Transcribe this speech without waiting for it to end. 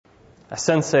I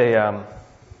sense a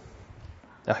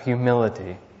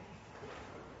humility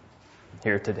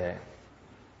here today.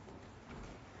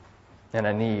 And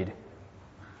a need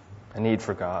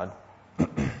for God. Would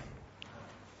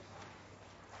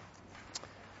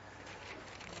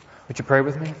you pray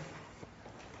with me?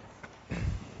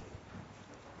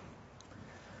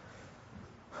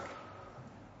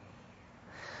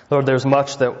 Lord, there's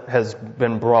much that has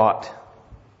been brought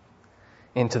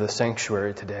into the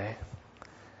sanctuary today.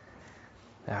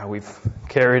 We've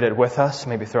carried it with us,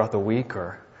 maybe throughout the week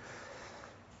or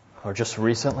just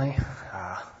recently.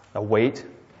 A weight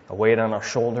on our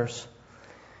shoulders.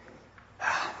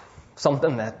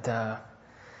 Something that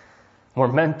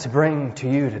we're meant to bring to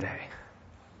you today.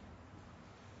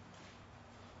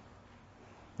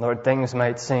 Lord, things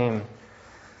might seem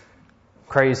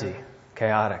crazy,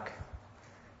 chaotic,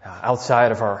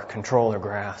 outside of our control or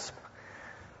grasp.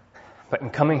 But in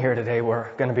coming here today, we're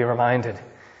going to be reminded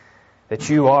that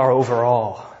you are over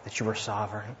all, that you are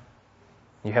sovereign.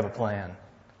 You have a plan.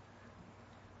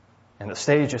 And the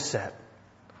stage is set.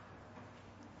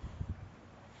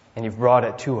 And you've brought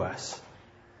it to us.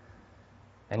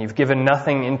 And you've given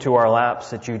nothing into our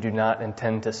laps that you do not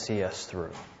intend to see us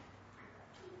through.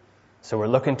 So we're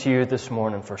looking to you this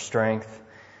morning for strength,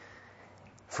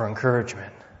 for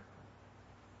encouragement.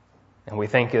 And we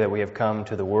thank you that we have come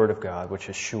to the Word of God, which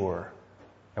is sure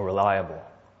and reliable,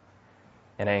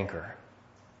 an anchor.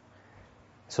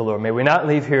 So Lord, may we not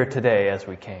leave here today as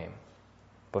we came,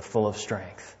 but full of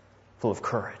strength, full of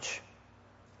courage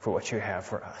for what you have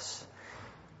for us.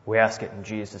 We ask it in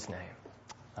Jesus' name.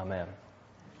 Amen.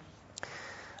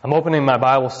 I'm opening my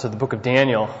Bibles to the book of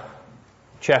Daniel,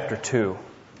 chapter 2.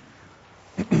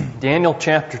 Daniel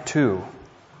chapter 2.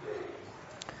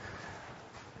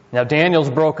 Now Daniel's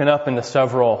broken up into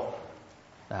several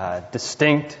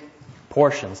distinct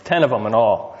portions, 10 of them in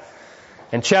all.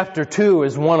 And chapter 2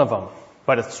 is one of them,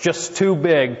 but it's just too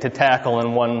big to tackle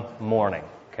in one morning.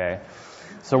 Okay,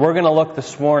 so we're going to look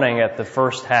this morning at the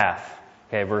first half,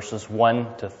 okay, verses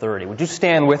 1 to 30. Would you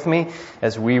stand with me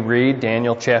as we read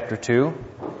Daniel chapter 2?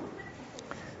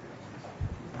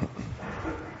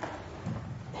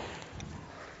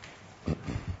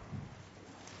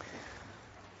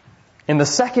 In the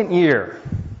second year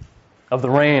of the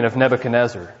reign of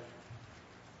Nebuchadnezzar,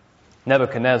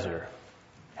 Nebuchadnezzar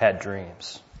had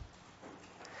dreams.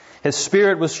 His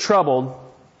spirit was troubled,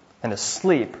 and his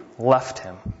sleep left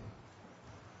him.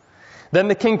 Then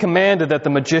the king commanded that the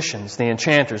magicians, the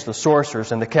enchanters, the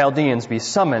sorcerers, and the Chaldeans be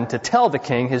summoned to tell the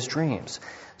king his dreams.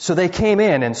 So they came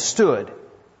in and stood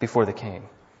before the king.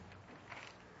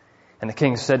 And the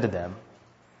king said to them,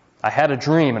 I had a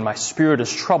dream, and my spirit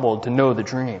is troubled to know the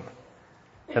dream.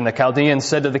 Then the Chaldeans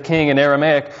said to the king in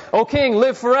Aramaic, O king,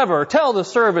 live forever. Tell the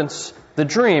servants the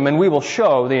dream, and we will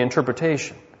show the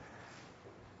interpretation.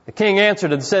 The king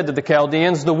answered and said to the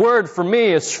Chaldeans, the word for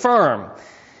me is firm.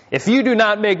 If you do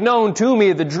not make known to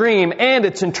me the dream and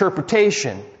its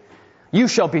interpretation, you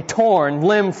shall be torn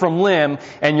limb from limb,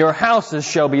 and your houses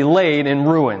shall be laid in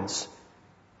ruins.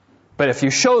 But if you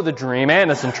show the dream and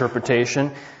its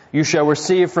interpretation, you shall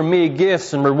receive from me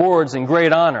gifts and rewards and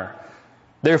great honor.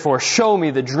 Therefore, show me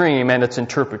the dream and its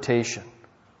interpretation.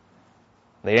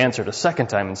 They answered a second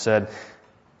time and said,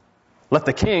 let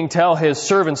the king tell his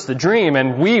servants the dream,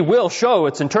 and we will show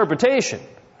its interpretation.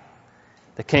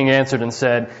 The king answered and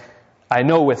said, I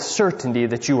know with certainty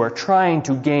that you are trying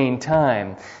to gain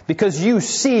time, because you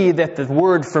see that the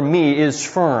word from me is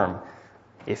firm.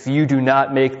 If you do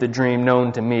not make the dream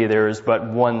known to me, there is but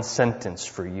one sentence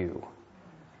for you.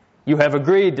 You have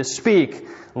agreed to speak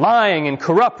lying and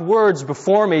corrupt words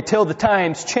before me till the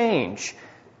times change.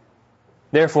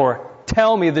 Therefore,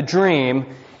 tell me the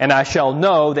dream, and I shall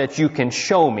know that you can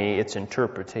show me its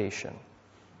interpretation.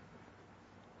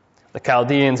 The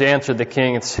Chaldeans answered the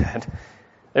king and said,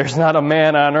 there's not a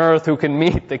man on earth who can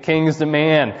meet the king's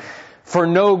demand. For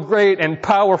no great and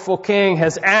powerful king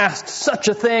has asked such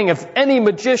a thing of any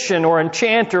magician or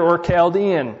enchanter or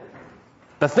Chaldean.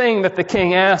 The thing that the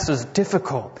king asks is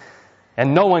difficult,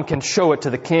 and no one can show it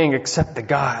to the king except the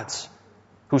gods,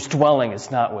 whose dwelling is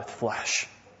not with flesh.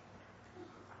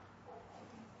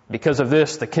 Because of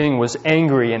this, the king was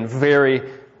angry and very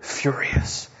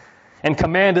furious, and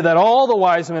commanded that all the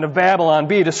wise men of Babylon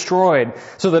be destroyed.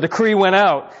 So the decree went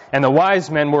out, and the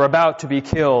wise men were about to be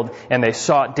killed, and they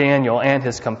sought Daniel and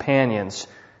his companions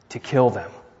to kill them.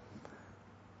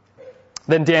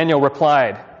 Then Daniel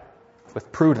replied with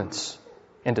prudence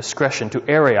and discretion to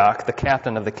Arioch, the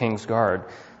captain of the king's guard,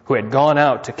 who had gone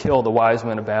out to kill the wise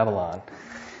men of Babylon.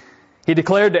 He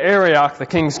declared to Arioch, the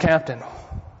king's captain,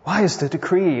 why is the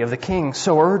decree of the king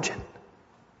so urgent?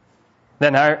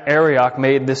 Then Arioch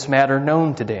made this matter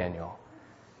known to Daniel.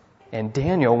 And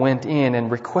Daniel went in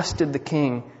and requested the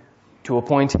king to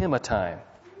appoint him a time,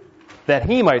 that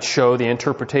he might show the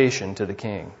interpretation to the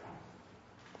king.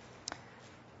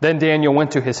 Then Daniel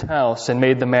went to his house and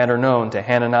made the matter known to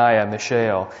Hananiah,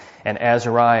 Mishael, and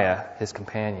Azariah, his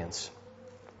companions,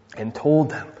 and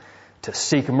told them to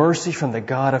seek mercy from the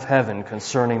God of heaven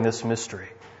concerning this mystery,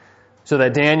 so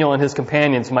that Daniel and his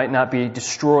companions might not be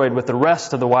destroyed with the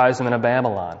rest of the wise men of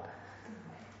Babylon.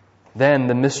 Then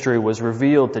the mystery was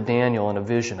revealed to Daniel in a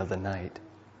vision of the night.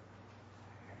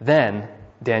 Then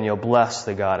Daniel blessed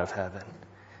the God of heaven.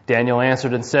 Daniel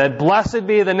answered and said, "Blessed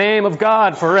be the name of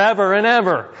God forever and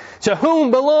ever, to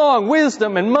whom belong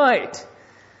wisdom and might.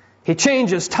 He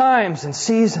changes times and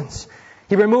seasons.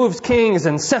 He removes kings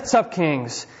and sets up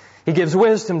kings. He gives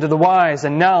wisdom to the wise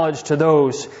and knowledge to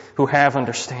those who have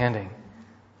understanding.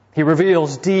 He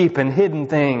reveals deep and hidden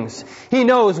things. He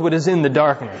knows what is in the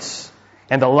darkness,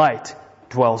 and the light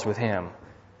dwells with him.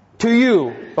 To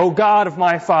you, O God of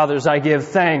my fathers, I give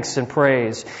thanks and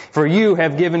praise, for you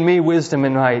have given me wisdom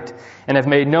and might, and have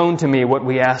made known to me what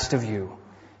we asked of you.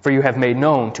 For you have made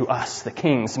known to us the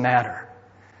king's matter."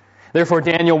 Therefore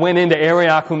Daniel went into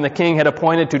Arioch, whom the king had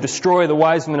appointed to destroy the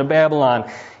wise men of Babylon.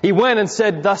 He went and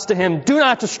said thus to him, "Do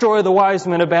not destroy the wise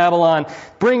men of Babylon.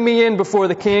 Bring me in before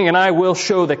the king, and I will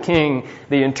show the king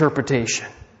the interpretation."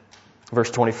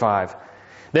 Verse 25.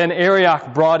 Then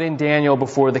Arioch brought in Daniel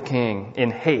before the king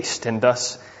in haste, and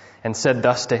said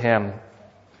thus to him,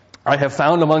 "I have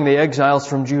found among the exiles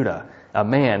from Judah a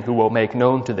man who will make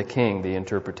known to the king the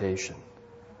interpretation."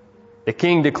 The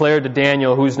king declared to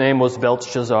Daniel, whose name was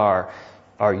Belteshazzar,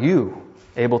 "Are you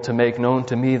able to make known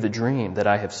to me the dream that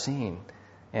I have seen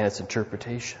and its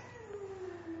interpretation?"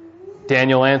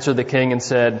 Daniel answered the king and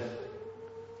said,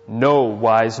 "No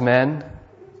wise men,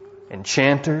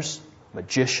 enchanters,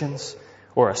 magicians,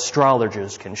 or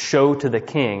astrologers can show to the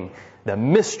king the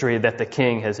mystery that the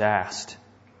king has asked.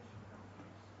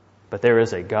 But there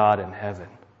is a God in heaven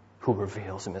who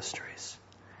reveals mysteries.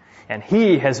 And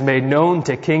he has made known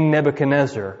to King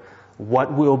Nebuchadnezzar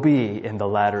what will be in the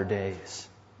latter days.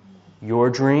 Your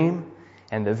dream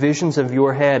and the visions of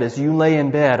your head as you lay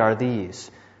in bed are these.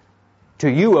 To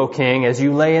you, O king, as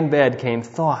you lay in bed came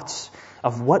thoughts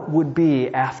of what would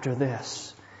be after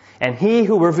this. And he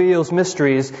who reveals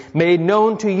mysteries made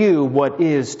known to you what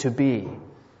is to be.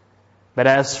 But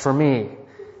as for me,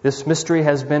 this mystery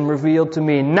has been revealed to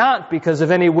me, not because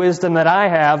of any wisdom that I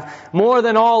have more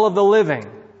than all of the living,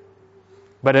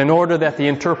 but in order that the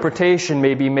interpretation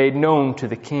may be made known to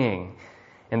the king,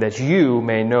 and that you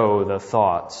may know the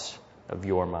thoughts of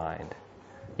your mind."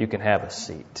 You can have a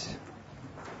seat.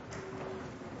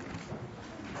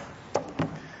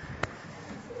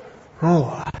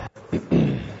 Oh.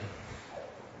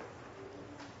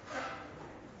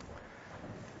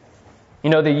 You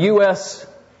know, the U.S.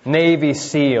 Navy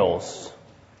SEALs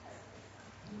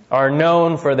are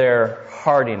known for their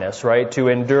hardiness, right? To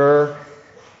endure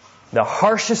the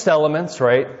harshest elements,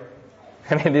 right?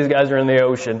 I mean, these guys are in the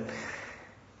ocean.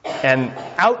 And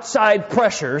outside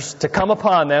pressures to come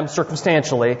upon them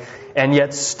circumstantially, and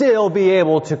yet still be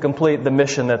able to complete the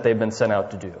mission that they've been sent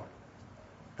out to do.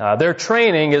 Their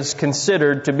training is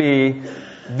considered to be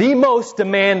the most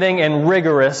demanding and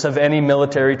rigorous of any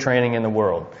military training in the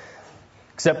world.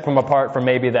 Except apart from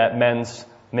maybe that men's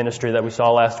ministry that we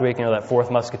saw last week, you know, that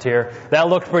Fourth Musketeer. That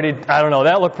looked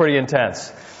pretty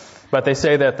intense. But they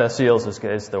say that the SEALs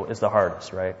is the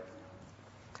hardest, right?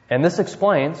 And this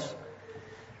explains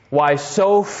why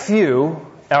so few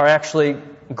are actually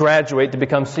graduate to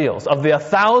become SEALs. Of the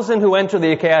 1,000 who enter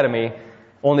the academy,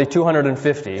 only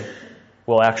 250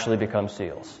 will actually become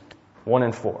SEALs. 1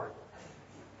 in 4.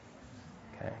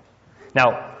 Okay.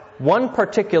 Now, one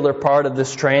particular part of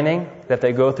this training that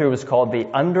they go through is called the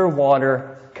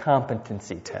Underwater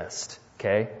Competency Test.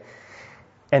 Okay?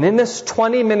 And in this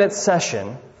 20-minute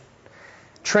session,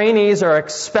 trainees are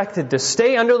expected to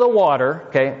stay under the water,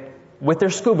 okay, with their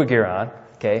scuba gear on,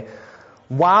 okay,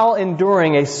 while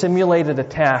enduring a simulated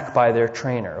attack by their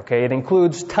trainer. Okay, it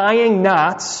includes tying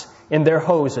knots in their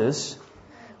hoses,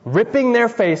 ripping their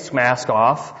face mask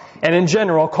off, and in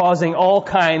general causing all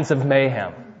kinds of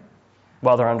mayhem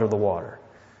while they're under the water.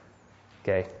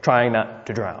 Okay, trying not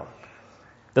to drown.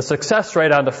 The success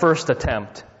rate on the first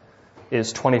attempt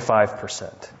is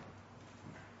 25%.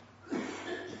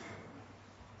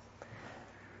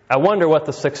 I wonder what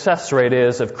the success rate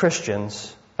is of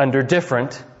Christians under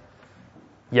different,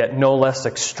 yet no less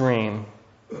extreme,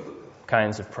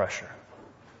 kinds of pressure.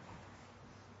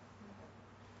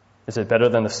 Is it better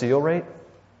than the SEAL rate?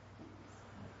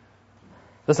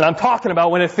 Listen, I'm talking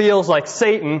about when it feels like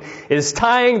Satan is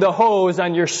tying the hose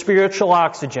on your spiritual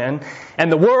oxygen and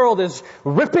the world is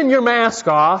ripping your mask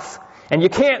off and you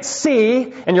can't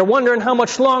see and you're wondering how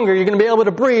much longer you're going to be able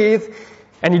to breathe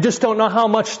and you just don't know how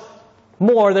much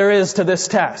more there is to this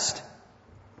test.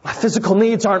 My physical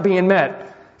needs aren't being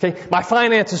met. Okay? My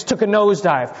finances took a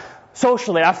nosedive.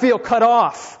 Socially, I feel cut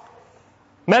off.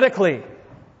 Medically,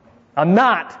 I'm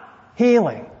not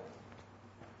healing.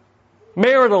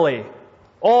 Maritally,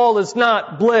 all is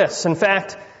not bliss. In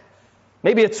fact,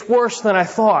 maybe it's worse than I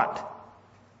thought.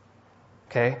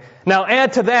 Okay? Now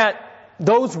add to that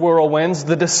those whirlwinds,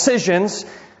 the decisions,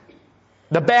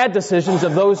 the bad decisions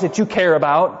of those that you care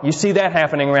about. You see that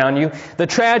happening around you. The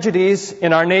tragedies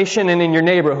in our nation and in your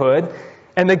neighborhood.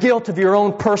 And the guilt of your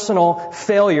own personal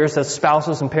failures as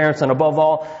spouses and parents and above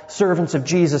all, servants of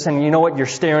Jesus. And you know what? You're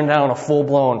staring down a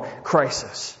full-blown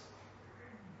crisis.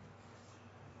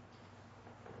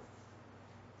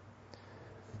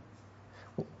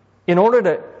 In order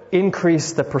to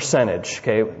increase the percentage,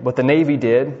 okay, what the Navy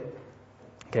did,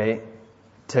 okay,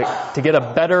 to get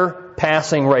a better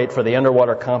passing rate for the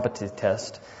underwater competency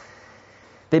test,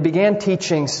 they began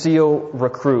teaching SEAL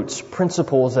recruits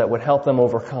principles that would help them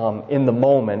overcome in the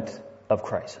moment of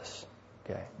crisis.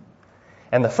 Okay,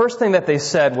 and the first thing that they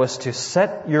said was to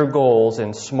set your goals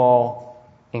in small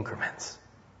increments.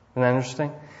 Isn't that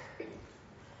interesting?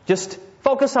 Just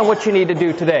focus on what you need to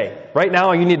do today. Right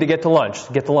now, you need to get to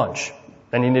lunch. Get to lunch.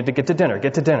 Then you need to get to dinner.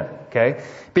 Get to dinner. Okay?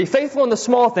 Be faithful in the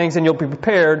small things, and you'll be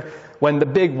prepared when the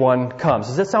big one comes.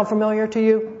 Does that sound familiar to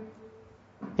you?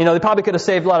 You know, they probably could have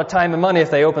saved a lot of time and money if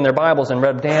they opened their Bibles and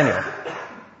read Daniel.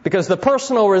 Because the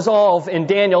personal resolve in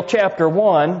Daniel chapter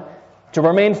 1 to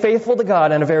remain faithful to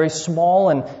God in a very small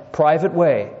and private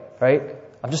way, right?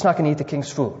 I'm just not going to eat the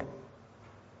king's food.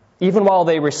 Even while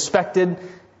they respected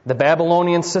the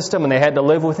Babylonian system and they had to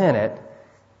live within it,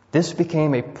 this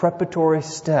became a preparatory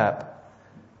step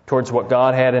towards what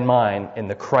God had in mind in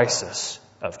the crisis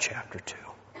of chapter 2.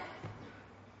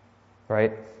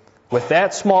 Right? With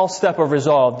that small step of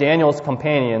resolve, Daniel's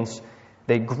companions,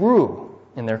 they grew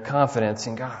in their confidence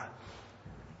in God.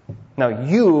 Now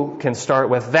you can start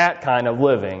with that kind of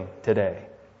living today,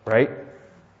 right?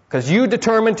 Because you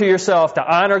determined to yourself to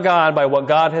honor God by what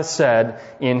God has said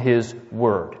in His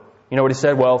Word. You know what He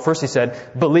said? Well, first He said,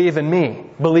 believe in me.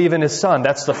 Believe in His Son.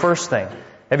 That's the first thing.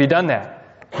 Have you done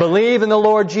that? Believe in the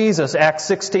Lord Jesus, Acts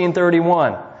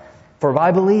 16:31. For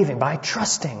by believing, by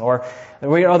trusting, or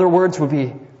the other words would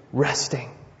be resting.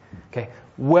 Okay,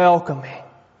 welcoming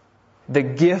the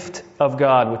gift of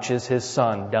God, which is His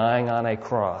Son, dying on a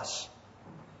cross.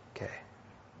 Okay.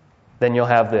 Then you'll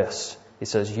have this. He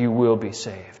says, you will be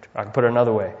saved. I can put it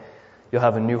another way. You'll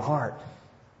have a new heart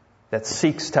that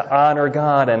seeks to honor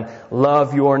God and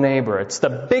love your neighbor. It's the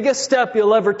biggest step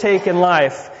you'll ever take in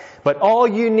life, but all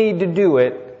you need to do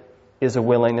it is a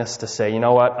willingness to say, you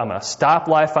know what, I'm going to stop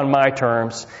life on my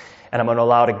terms, and I'm going to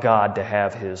allow God to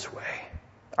have His way.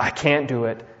 I can't do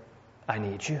it. I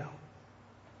need you.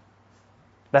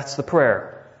 That's the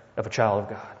prayer of a child of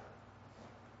God.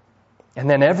 And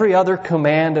then every other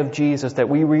command of Jesus that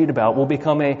we read about will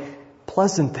become a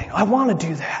pleasant thing. I want to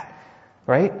do that,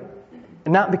 right?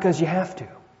 And not because you have to.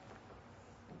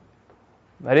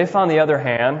 But if, on the other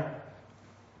hand,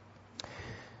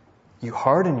 you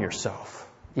harden yourself,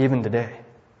 even today,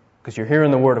 because you're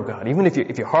hearing the Word of God, even if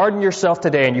you harden yourself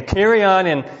today and you carry on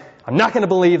and I'm not going to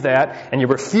believe that, and you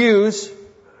refuse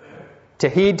to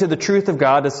heed to the truth of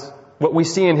God, that's what we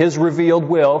see in His revealed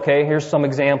will, okay, here's some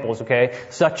examples, okay,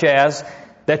 such as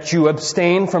that you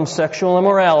abstain from sexual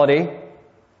immorality,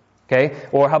 okay,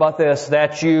 or how about this,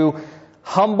 that you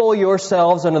humble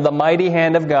yourselves under the mighty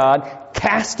hand of God,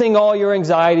 casting all your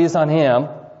anxieties on Him.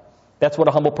 That's what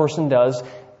a humble person does.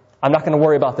 I'm not going to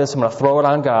worry about this, I'm going to throw it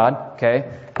on God, okay.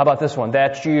 How about this one,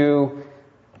 that you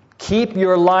keep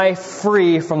your life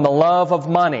free from the love of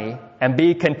money and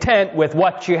be content with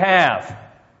what you have.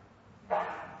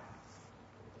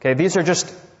 Okay,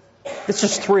 it's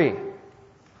just 3.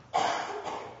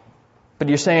 But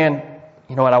you're saying,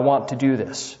 you know what, I want to do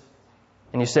this.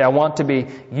 And you say, I want to be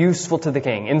useful to the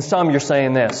king. In some, you're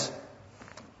saying this.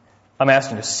 I'm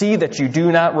asking you to see that you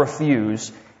do not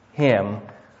refuse Him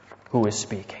who is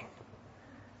speaking.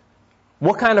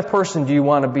 What kind of person do you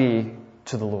want to be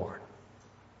to the Lord?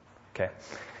 Okay.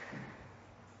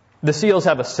 The SEALs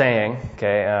have a saying,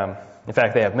 okay, in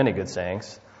fact, they have many good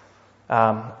sayings.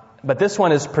 But this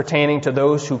one is pertaining to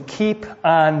those who keep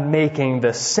on making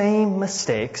the same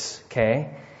mistakes, okay,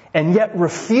 and yet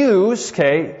refuse,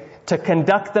 okay, to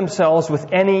conduct themselves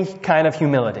with any kind of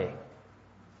humility.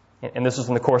 And this is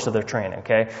in the course of their training,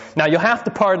 okay? Now, you'll have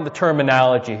to pardon the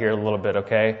terminology here a little bit,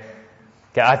 okay?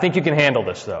 Okay, I think you can handle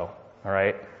this, though. All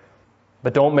right?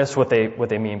 But don't miss what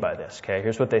they mean by this, okay?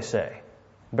 Here's what they say.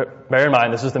 But bear in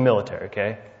mind, this is the military,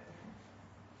 okay?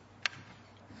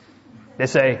 They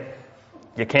say,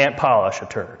 you can't polish a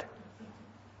turd.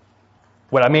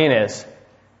 What I mean is,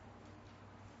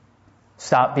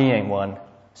 stop being one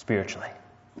spiritually.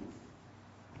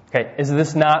 Okay, is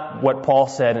this not what Paul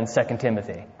said in 2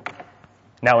 Timothy?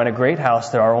 Now, in a great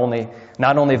house, there are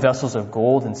not only vessels of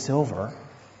gold and silver,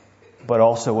 but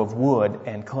also of wood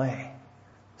and clay.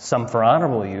 Some for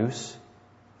honorable use,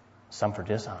 some for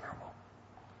dishonorable.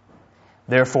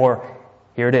 Therefore,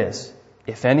 here it is.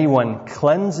 If anyone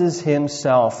cleanses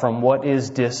himself from what is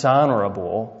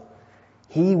dishonorable,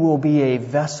 he will be a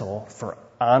vessel for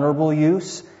honorable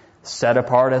use, set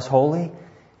apart as holy,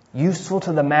 useful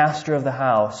to the master of the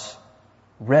house,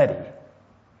 ready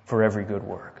for every good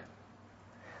work.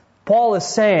 Paul is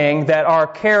saying that our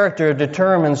character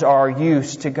determines our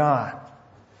use to God.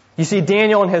 You see,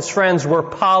 Daniel and his friends were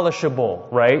polishable,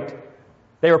 right?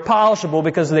 They were polishable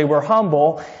because they were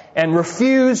humble and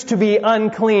refused to be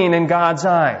unclean in God's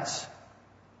eyes.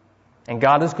 And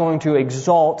God is going to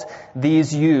exalt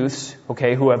these youths,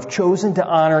 okay, who have chosen to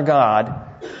honor God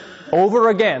over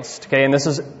against, okay, and this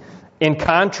is in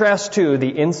contrast to the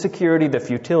insecurity, the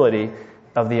futility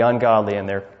of the ungodly in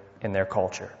their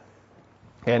culture.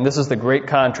 And this is the great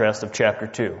contrast of chapter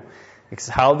 2. It's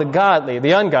how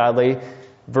the ungodly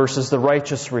versus the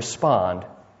righteous respond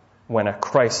when a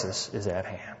crisis is at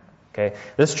hand. Okay?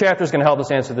 This chapter is going to help us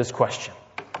answer this question.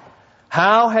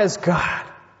 How has God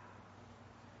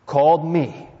called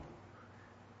me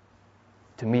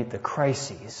to meet the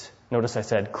crises? Notice I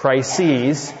said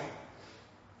crises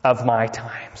of my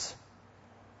times.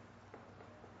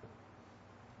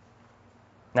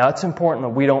 Now, it's important that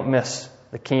we don't miss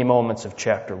the key moments of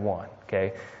chapter 1.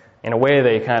 Okay? In a way,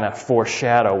 they kind of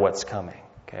foreshadow what's coming.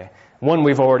 Okay? One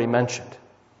we've already mentioned.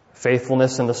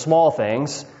 Faithfulness in the small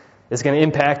things is going to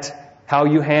impact how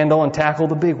you handle and tackle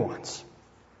the big ones.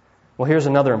 Well, here's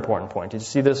another important point. Did you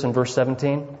see this in verse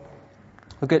 17?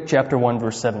 Look at chapter 1,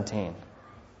 verse 17.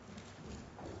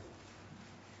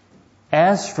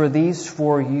 As for these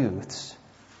 4 youths,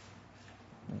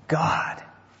 God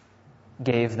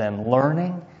gave them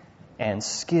learning and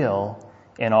skill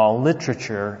in all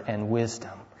literature and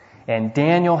wisdom. And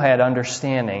Daniel had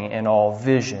understanding in all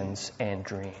visions and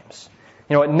dreams.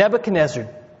 You know what? Nebuchadnezzar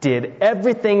did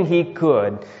everything he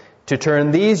could to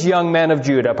turn these young men of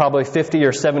Judah, probably 50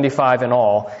 or 75 in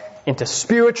all, into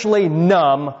spiritually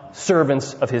numb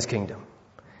servants of his kingdom.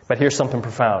 But here's something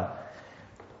profound.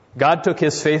 God took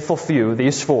his faithful few,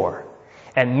 these 4,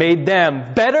 and made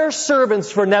them better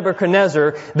servants for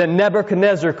Nebuchadnezzar than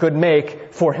Nebuchadnezzar could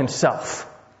make for himself.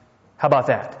 How about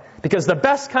that? Because the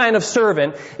best kind of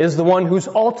servant is the one whose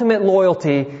ultimate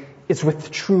loyalty is with the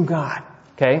true God.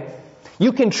 Okay?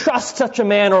 You can trust such a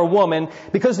man or woman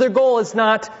because their goal is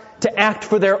not to act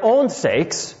for their own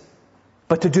sakes,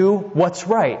 but to do what's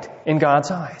right in God's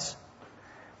eyes.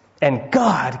 And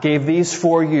God gave these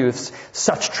 4 youths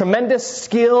such tremendous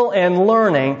skill and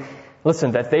learning,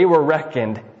 listen, that they were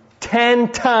reckoned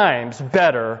 10 times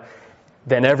better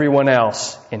than everyone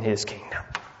else in his kingdom.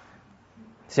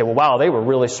 You say, well, wow, they were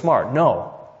really smart.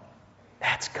 No,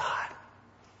 that's God.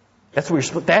 That's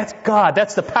God.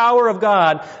 That's the power of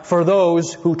God for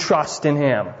those who trust in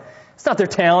Him. It's not their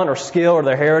talent or skill or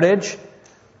their heritage.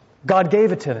 God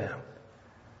gave it to them.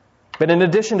 But in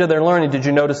addition to their learning, did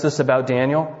you notice this about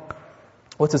Daniel?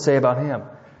 What's it say about him?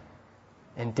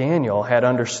 And Daniel had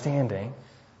understanding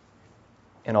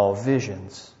in all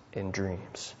visions and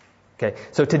dreams. Okay,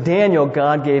 so to Daniel,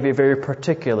 God gave a very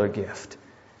particular gift.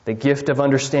 The gift of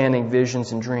understanding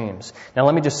visions and dreams. Now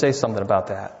let me just say something about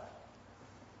that.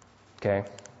 Okay?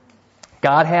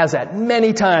 God has at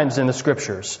many times in the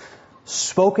Scriptures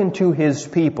spoken to His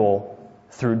people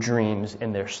through dreams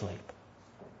in their sleep.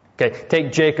 Okay,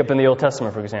 take Jacob in the Old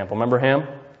Testament, for example. Remember him?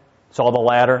 Saw the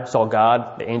ladder, saw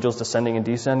God, the angels descending and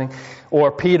descending.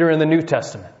 Or Peter in the New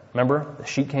Testament. Remember? The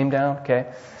sheet came down.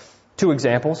 Okay? 2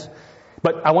 examples.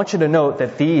 But I want you to note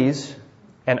that these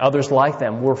and others like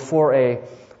them were for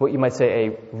what you might say,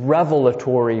 a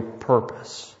revelatory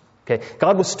purpose. Okay?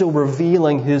 God was still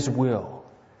revealing His will.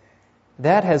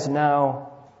 That has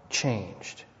now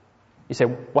changed. You say,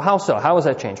 well, how so? How has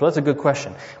that changed? Well, that's a good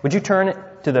question. Would you turn it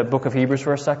to the book of Hebrews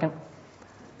for a second?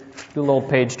 Do a little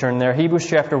page turn there. Hebrews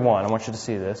chapter 1. I want you to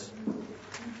see this.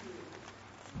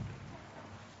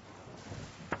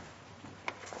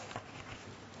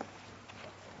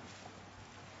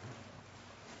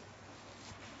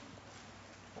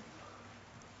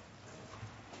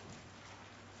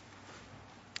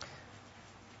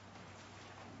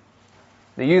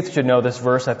 The youth should know this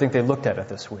verse. I think they looked at it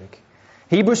this week.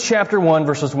 Hebrews chapter 1,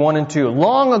 verses 1 and 2.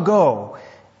 Long ago,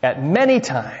 at many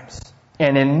times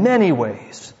and in many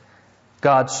ways,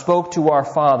 God spoke to our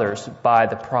fathers by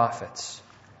the prophets.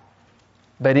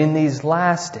 But in these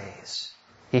last days,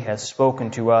 He has spoken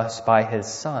to us by His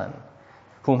Son,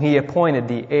 whom He appointed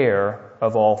the heir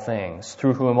of all things,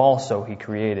 through whom also He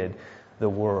created the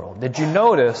world. Did you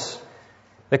notice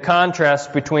the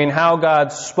contrast between how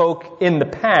God spoke in the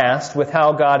past with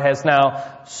how God has now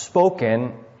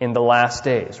spoken in the last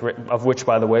days, of which,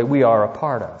 by the way, we are a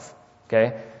part of?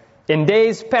 Okay? In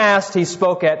days past, He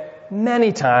spoke at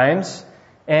many times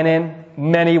and in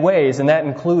many ways, and that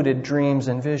included dreams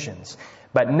and visions.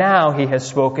 But now He has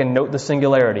spoken, note the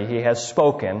singularity, He has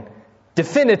spoken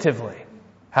definitively.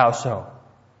 How so?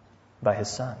 By His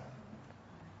Son.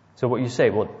 So what you say,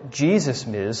 well, Jesus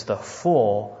is the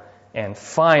full and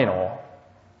final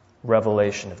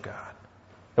revelation of God.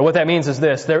 And what that means is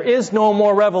this: there is no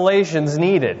more revelations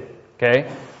needed. Okay?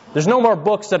 There's no more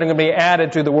books that are going to be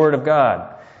added to the Word of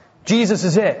God. Jesus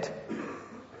is it.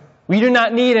 We do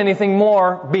not need anything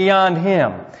more beyond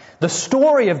Him. The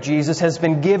story of Jesus has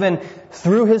been given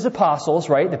through His apostles,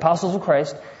 right? The apostles of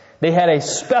Christ. They had a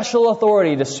special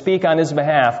authority to speak on His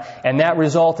behalf, and that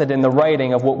resulted in the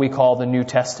writing of what we call the New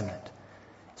Testament.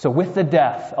 So with the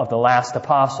death of the last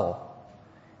apostle,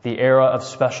 the era of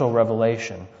special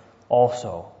revelation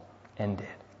also ended.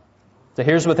 So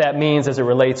here's what that means as it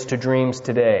relates to dreams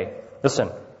today.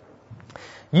 Listen,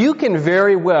 you can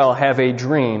very well have a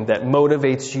dream that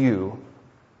motivates you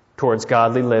towards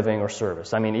godly living or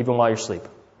service. I mean, even while you're asleep,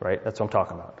 right? That's what I'm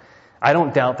talking about. I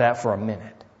don't doubt that for a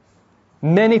minute.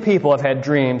 Many people have had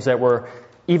dreams that were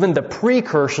even the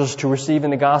precursors to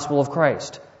receiving the gospel of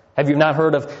Christ. Have you not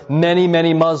heard of many,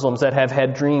 many Muslims that have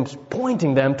had dreams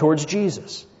pointing them towards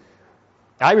Jesus?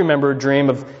 I remember a dream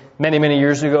of many, many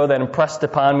years ago that impressed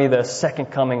upon me the second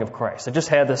coming of Christ. I just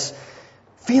had this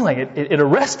feeling. It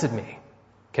arrested me.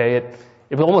 Okay,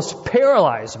 it almost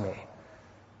paralyzed me.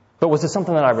 But was it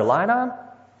something that I relied on?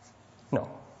 No.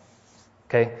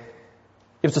 Okay?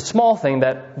 It was a small thing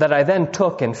that I then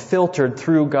took and filtered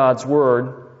through God's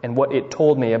Word and what it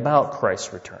told me about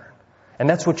Christ's return. And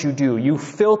that's what you do. You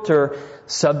filter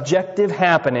subjective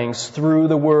happenings through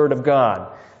the Word of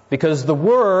God. Because the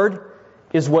Word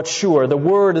is what's sure. The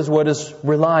Word is what is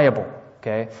reliable.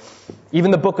 Okay?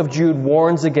 Even the book of Jude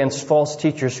warns against false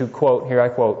teachers who quote, here I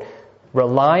quote,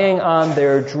 relying on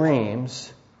their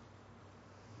dreams,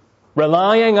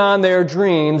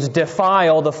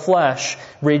 defile the flesh,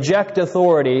 reject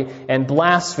authority, and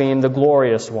blaspheme the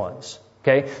glorious ones.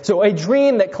 Okay? So a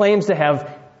dream that claims to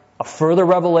have a further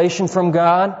revelation from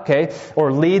God, okay,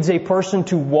 or leads a person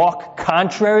to walk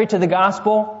contrary to the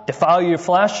gospel, defile your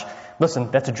flesh,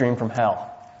 listen, that's a dream from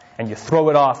hell. And you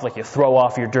throw it off like you throw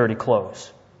off your dirty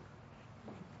clothes.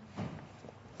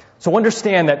 So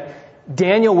understand that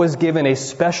Daniel was given a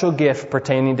special gift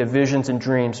pertaining to visions and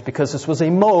dreams because this was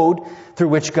a mode through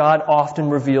which God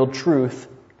often revealed truth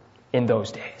in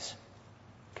those days.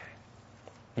 Okay.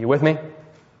 Are you with me?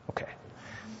 Okay.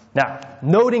 Now,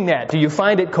 noting that, do you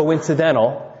find it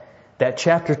coincidental that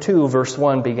chapter 2, verse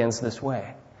 1 begins this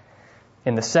way?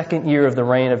 In the second year of the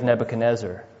reign of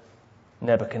Nebuchadnezzar,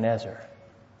 Nebuchadnezzar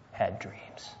had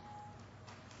dreams.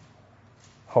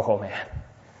 Oh man,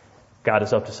 God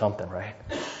is up to something, right?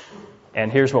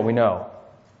 And here's what we know.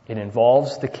 It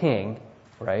involves the king,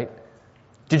 right?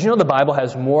 Did you know the Bible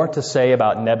has more to say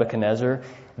about Nebuchadnezzar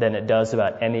than it does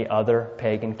about any other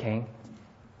pagan king?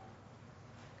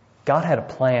 God had a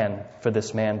plan for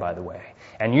this man, by the way.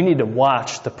 And you need to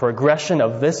watch the progression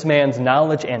of this man's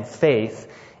knowledge and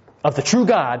faith of the true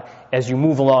God as you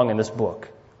move along in this book.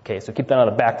 Okay, so keep that on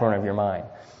the back burner of your mind.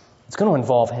 It's going to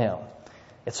involve him.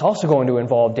 It's also going to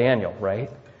involve Daniel,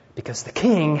 right? Because the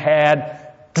king had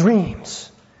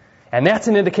dreams. And that's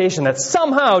an indication that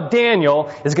somehow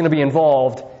Daniel is going to be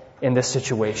involved in this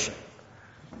situation.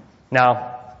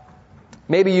 Now,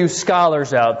 maybe you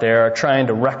scholars out there are trying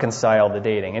to reconcile the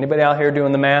dating. Anybody out here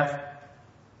doing the math?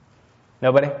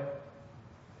 Nobody?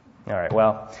 All right,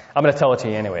 well, I'm going to tell it to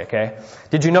you anyway, okay?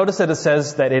 Did you notice that it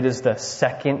says that it is the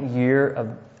second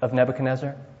year of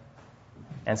Nebuchadnezzar?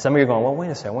 And some of you are going, well, wait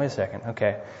a second.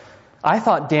 Okay. I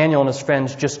thought Daniel and his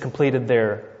friends just completed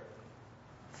their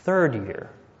third year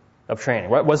of training.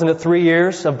 Wasn't it 3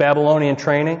 years of Babylonian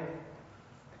training?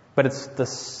 But it's the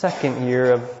second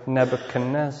year of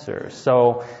Nebuchadnezzar.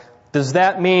 So does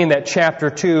that mean that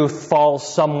chapter 2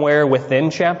 falls somewhere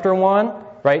within chapter 1?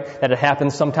 Right? That it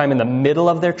happens sometime in the middle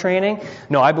of their training?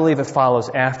 No, I believe it follows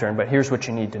after. But here's what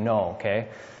you need to know, okay?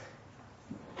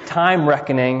 Time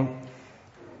reckoning,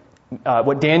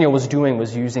 what Daniel was doing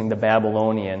was using the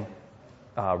Babylonian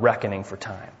reckoning for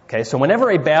time. Okay, so whenever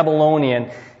a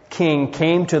Babylonian king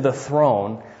came to the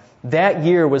throne, that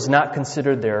year was not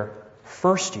considered their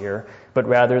first year, but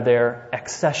rather their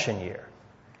accession year.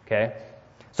 Okay,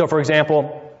 so for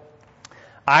example,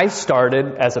 I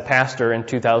started as a pastor in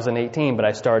 2018, but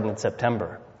I started in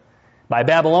September. By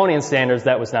Babylonian standards,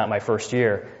 that was not my first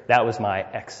year. That was my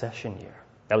accession year.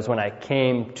 That was when I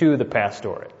came to the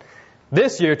pastorate.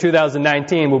 This year,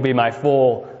 2019, will be my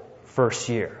full first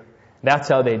year. That's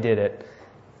how they did it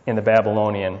in the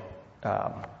Babylonian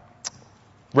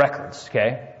records,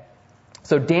 okay?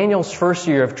 So Daniel's first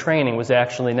year of training was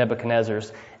actually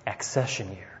Nebuchadnezzar's accession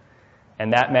year.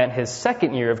 And that meant his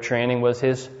second year of training was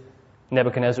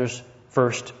Nebuchadnezzar's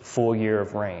first full year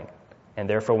of reign. And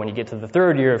therefore, when you get to the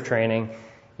third year of training,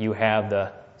 you have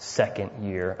the second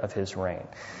year of his reign.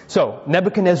 So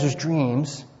Nebuchadnezzar's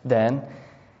dreams, then,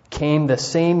 came the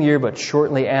same year, but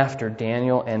shortly after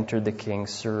Daniel entered the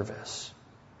king's service.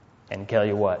 And tell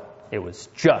you what, it was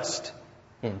just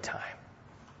in time.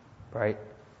 Right?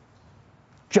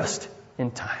 Just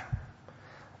in time.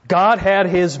 God had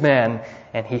his men,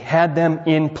 and he had them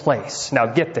in place. Now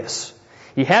get this.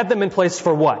 He had them in place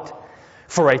for what?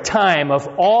 For a time of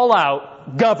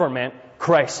all-out government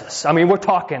crisis. I mean, we're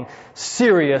talking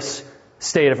serious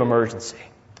state of emergency.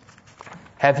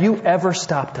 Have you ever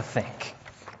stopped to think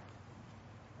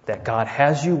that God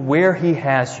has you where he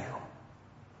has you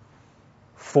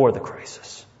for the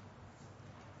crisis?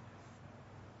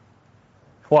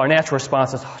 Well, our natural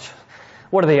response is,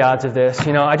 what are the odds of this?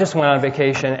 I just went on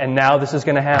vacation and now this is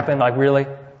going to happen? Like, really?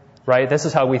 Right? This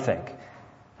is how we think.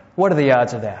 What are the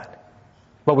odds of that?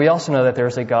 But we also know that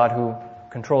there's a God who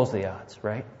controls the odds,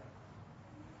 right?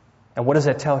 And what does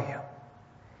that tell you?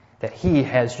 That he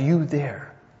has you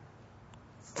there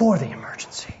for the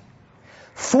emergency,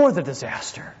 for the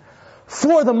disaster,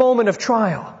 for the moment of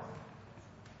trial.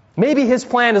 Maybe his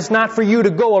plan is not for you to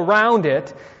go around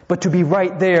it, but to be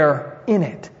right there in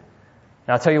it.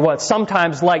 And I'll tell you what,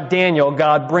 sometimes like Daniel,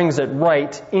 God brings it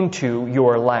right into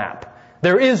your lap.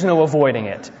 There is no avoiding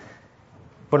it,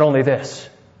 but only this.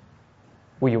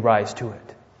 Will you rise to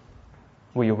it?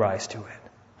 Will you rise to it?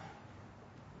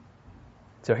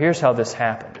 So here's how this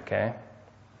happened, okay?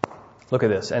 Look at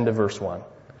this, end of verse 1.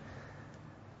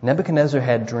 Nebuchadnezzar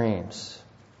had dreams.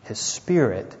 His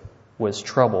spirit was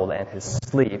troubled and his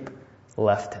sleep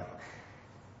left him.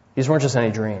 These weren't just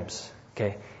any dreams,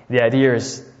 okay? The idea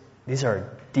is these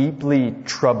are deeply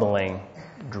troubling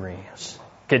dreams.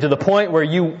 Okay, to the point where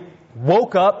you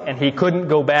woke up and he couldn't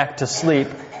go back to sleep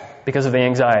because of the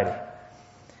anxiety.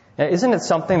 Now, isn't it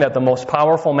something that the most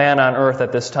powerful man on earth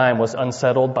at this time was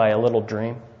unsettled by a little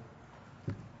dream?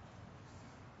 Does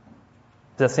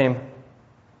that seem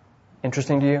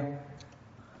interesting to you?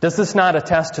 Does this not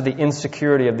attest to the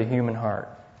insecurity of the human heart?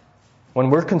 When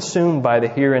we're consumed by the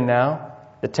here and now,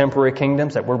 the temporary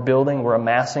kingdoms that we're building, we're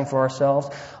amassing for ourselves,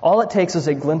 all it takes is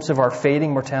a glimpse of our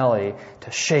fading mortality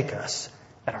to shake us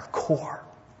at our core.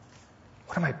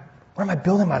 What am I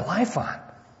building my life on?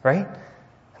 Right?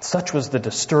 And such was the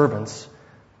disturbance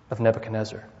of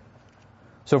Nebuchadnezzar.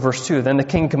 So verse 2, then the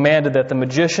king commanded that the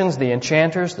magicians, the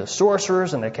enchanters, the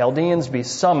sorcerers, and the Chaldeans be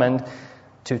summoned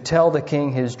to tell the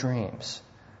king his dreams.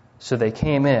 So they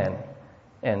came in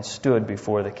and stood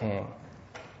before the king.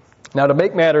 Now to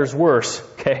make matters worse,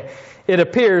 it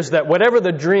appears that whatever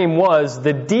the dream was,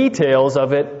 the details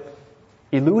of it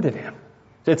eluded him.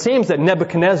 It seems that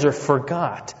Nebuchadnezzar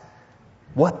forgot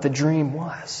what the dream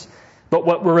was. But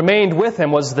what remained with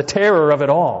him was the terror of it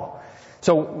all.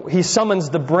 So he summons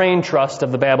the brain trust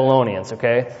of the Babylonians,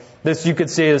 okay? This you could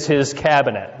see as his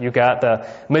cabinet. You got the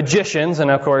magicians,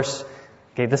 and of course,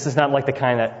 this is not like the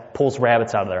kind that pulls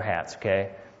rabbits out of their hats,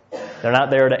 okay? They're not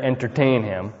there to entertain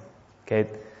him, okay?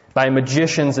 By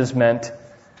magicians is meant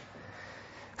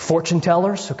fortune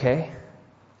tellers, okay?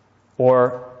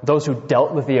 Or those who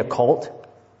dealt with the occult.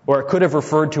 Or it could have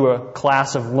referred to a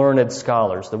class of learned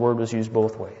scholars. The word was used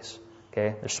both ways.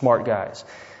 Okay, they're smart guys.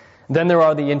 Then there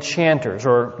are the enchanters,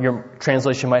 or your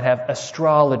translation might have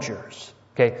astrologers.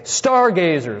 Okay,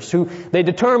 stargazers, who they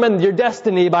determined your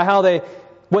destiny by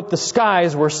what the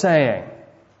skies were saying.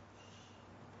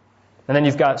 And then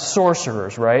you've got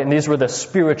sorcerers, right? And these were the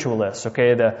spiritualists,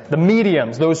 okay, the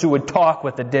mediums, those who would talk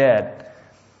with the dead.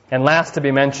 And last to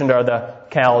be mentioned are the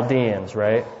Chaldeans,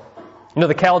 right?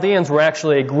 The Chaldeans were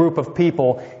actually a group of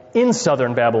people in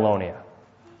southern Babylonia.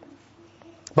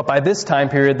 But by this time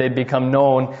period, they'd become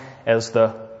known as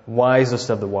the wisest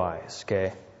of the wise,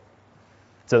 okay?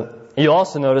 So you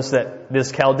also notice that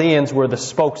these Chaldeans were the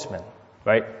spokesmen,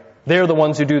 right? They're the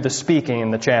ones who do the speaking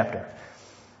in the chapter.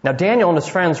 Now, Daniel and his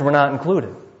friends were not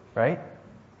included, right?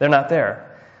 They're not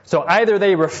there. So either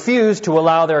they refuse to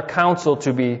allow their counsel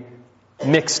to be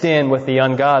mixed in with the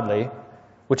ungodly,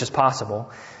 which is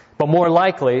possible, but more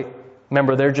likely,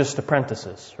 remember, they're just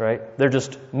apprentices, right? They're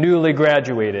just newly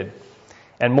graduated,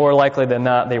 and more likely than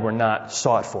not, they were not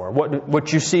sought for.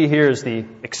 What you see here is the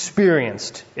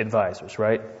experienced advisors,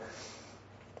 right?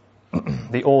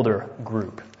 The older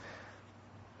group.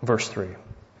 Verse 3.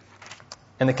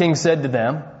 And the king said to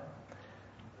them,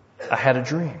 I had a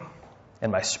dream,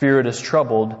 and my spirit is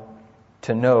troubled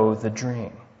to know the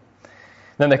dream.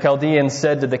 Then the Chaldeans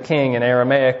said to the king in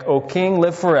Aramaic, O king,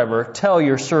 live forever. Tell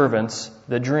your servants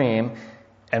the dream,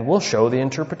 and we'll show the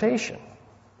interpretation.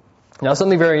 Now,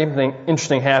 something very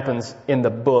interesting happens in the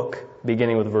book,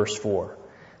 beginning with verse 4.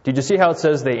 Did you see how it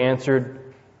says they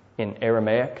answered in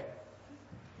Aramaic?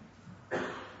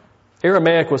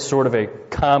 Aramaic was sort of a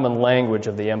common language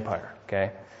of the empire,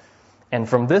 okay? And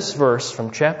from this verse,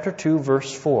 from chapter 2,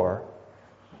 verse 4,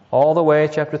 all the way,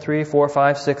 chapter 3, 4,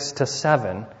 5, 6 to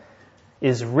 7,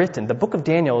 is written, the book of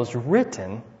Daniel is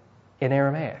written in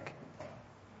Aramaic.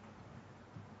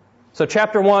 So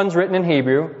chapter 1 is written in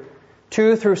Hebrew,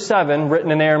 2 through 7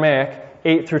 written in Aramaic,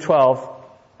 8 through 12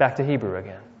 back to Hebrew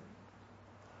again.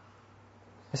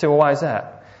 You say, well, why is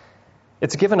that?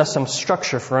 It's given us some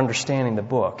structure for understanding the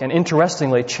book. And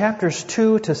interestingly, chapters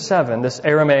 2 to 7, this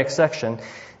Aramaic section,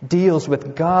 deals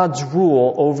with God's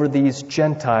rule over these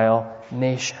Gentile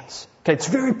nations. Okay, it's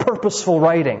very purposeful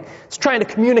writing. It's trying to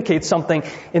communicate something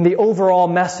in the overall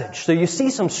message. So you see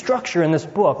some structure in this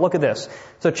book. Look at this.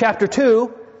 So chapter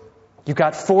 2, you've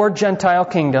got 4 Gentile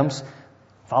kingdoms,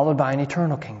 followed by an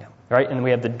eternal kingdom, right? And we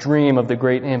have the dream of the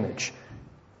great image.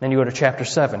 Then you go to chapter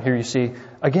 7. Here you see,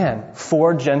 again,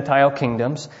 4 Gentile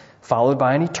kingdoms, followed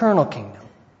by an eternal kingdom.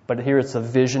 But here it's a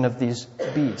vision of these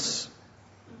beasts.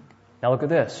 Now look at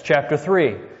this. Chapter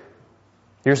 3.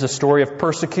 Here's the story of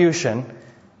persecution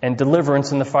and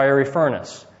deliverance in the fiery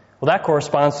furnace. Well, that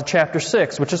corresponds to chapter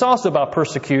 6, which is also about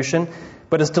persecution,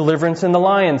 but is deliverance in the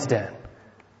lion's den.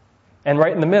 And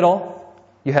right in the middle,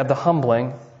 you have the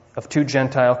humbling of 2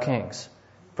 Gentile kings.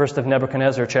 First of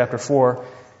Nebuchadnezzar, chapter 4,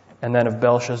 and then of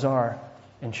Belshazzar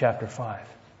in chapter 5.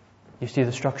 You see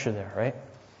the structure there, right?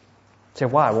 You say,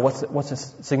 why? Well,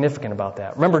 what's significant about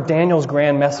that? Remember, Daniel's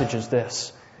grand message is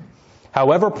this.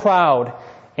 However proud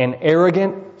and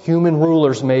arrogant human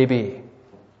rulers may be,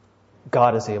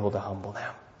 God is able to humble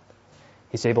them.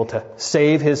 He's able to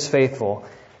save His faithful,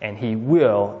 and He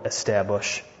will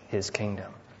establish His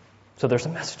kingdom. So there's a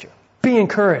message here. Be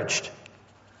encouraged.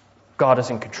 God is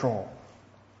in control.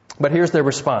 But here's their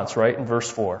response, right, in verse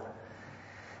 4.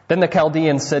 Then the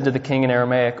Chaldeans said to the king in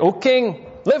Aramaic, O king,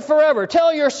 live forever.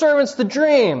 Tell your servants the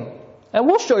dream, and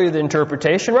we'll show you the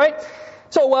interpretation, right?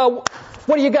 So,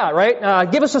 what do you got,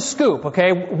 right? Give us a scoop,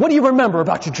 okay? What do you remember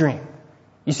about your dream?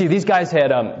 You see, these guys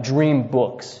had dream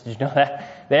books. Did you know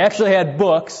that? They actually had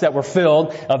books that were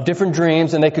filled of different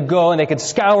dreams, and they could go and they could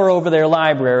scour over their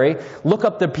library, look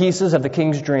up the pieces of the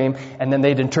king's dream, and then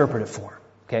they'd interpret it for him.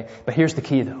 Okay? But here's the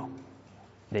key, though.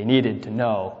 They needed to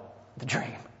know the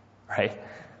dream, right?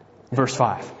 Verse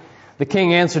 5. The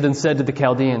king answered and said to the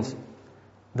Chaldeans,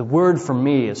 The word from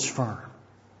me is firm.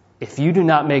 If you do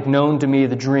not make known to me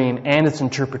the dream and its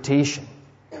interpretation,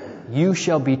 you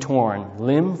shall be torn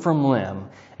limb from limb,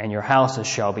 and your houses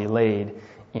shall be laid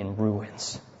in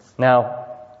ruins. Now,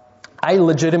 I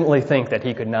legitimately think that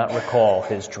he could not recall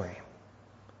his dream.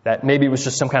 That maybe it was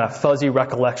just some kind of fuzzy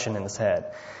recollection in his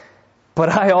head. But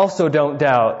I also don't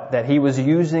doubt that he was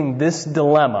using this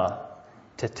dilemma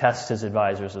to test his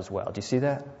advisors as well. Do you see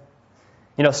that?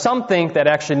 You know, some think that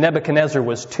actually Nebuchadnezzar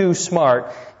was too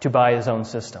smart to buy his own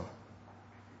system.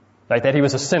 Like that he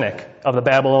was a cynic of the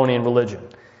Babylonian religion.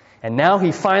 And now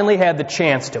he finally had the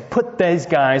chance to put these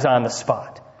guys on the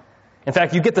spot. In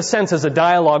fact, you get the sense as the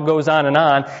dialogue goes on,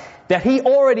 that he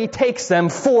already takes them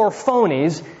for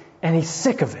phonies, and he's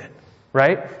sick of it,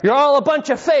 right? You're all a bunch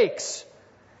of fakes.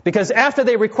 Because after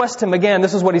they request him again,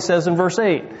 this is what he says in verse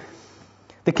 8.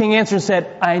 The king answered and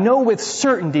said, I know with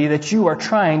certainty that you are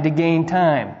trying to gain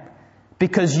time,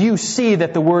 because you see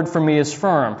that the word from me is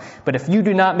firm. But if you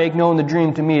do not make known the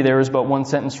dream to me, there is but one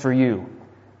sentence for you.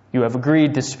 You have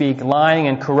agreed to speak lying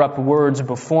and corrupt words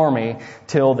before me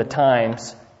till the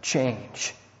times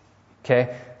change.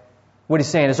 Okay? What he's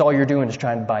saying is all you're doing is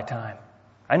trying to buy time.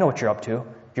 I know what you're up to.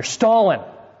 You're stalling.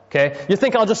 Okay? You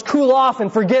think I'll just cool off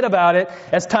and forget about it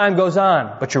as time goes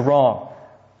on, but you're wrong.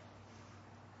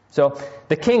 So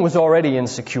the king was already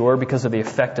insecure because of the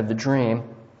effect of the dream.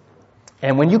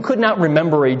 And when you could not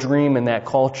remember a dream in that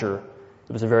culture,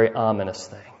 it was a very ominous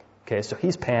thing. Okay? So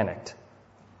he's panicked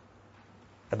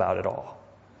about it all.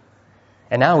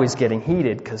 And now he's getting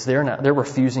heated because they're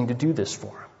refusing to do this for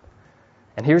him.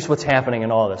 And here's what's happening in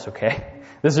all this, okay?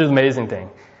 This is the amazing thing.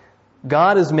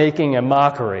 God is making a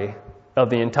mockery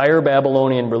of the entire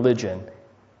Babylonian religion,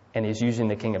 and He's using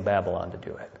the king of Babylon to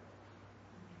do it.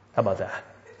 How about that?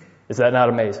 Is that not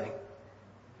amazing?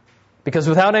 Because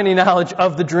without any knowledge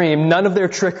of the dream, none of their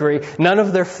trickery, none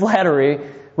of their flattery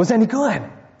was any good.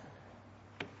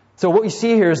 So what we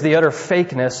see here is the utter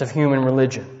fakeness of human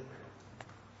religion.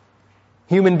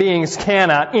 Human beings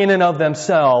cannot, in and of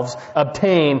themselves,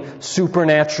 obtain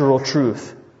supernatural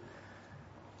truth.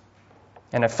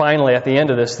 And finally, at the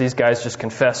end of this, these guys just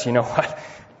confess, you know what?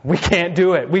 We can't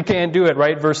do it. We can't do it,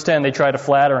 right? Verse 10, they try to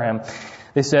flatter him.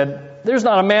 They said, there's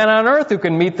not a man on earth who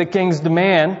can meet the king's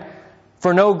demand,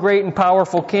 for no great and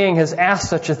powerful king has asked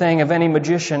such a thing of any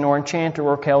magician or enchanter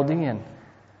or Chaldean.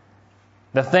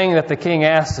 The thing that the king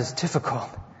asks is difficult,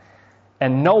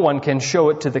 and no one can show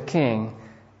it to the king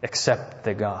except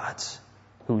the gods,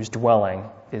 whose dwelling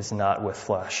is not with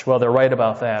flesh. Well, they're right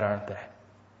about that, aren't they?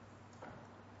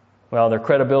 Well, their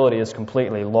credibility is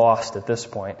completely lost at this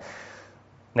point.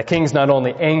 The king's not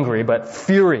only angry, but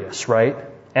furious, right?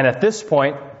 And at this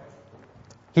point,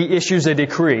 he issues a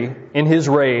decree in his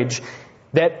rage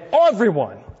that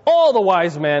everyone, all the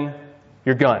wise men,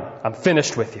 you're done. I'm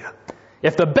finished with you.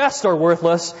 If the best are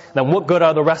worthless, then what good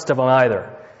are the rest of them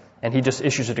either? And he just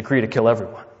issues a decree to kill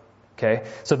everyone. Okay?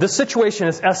 So this situation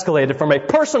has escalated from a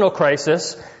personal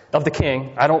crisis of the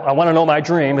king, I want to know my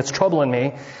dream, it's troubling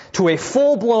me, to a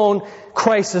full-blown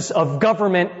crisis of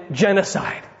government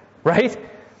genocide, right?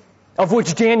 Of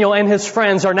which Daniel and his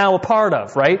friends are now a part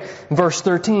of, right? Verse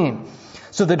 13.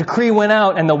 So the decree went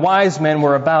out, and the wise men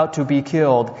were about to be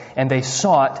killed, and they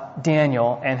sought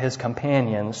Daniel and his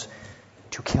companions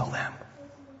to kill them.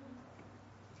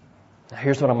 Now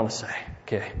here's what I'm going to say,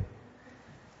 okay?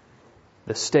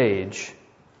 The stage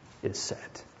is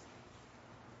set.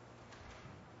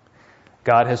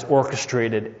 God has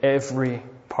orchestrated every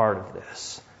part of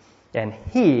this. And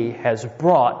He has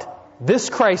brought this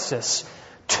crisis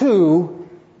to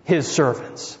His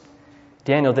servants.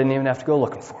 Daniel didn't even have to go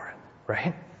looking for it,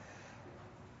 right?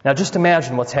 Now just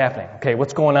imagine what's happening. Okay,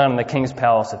 what's going on in the king's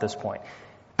palace at this point?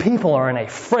 People are in a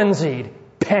frenzied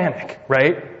panic,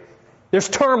 right? There's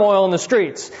turmoil in the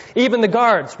streets. Even the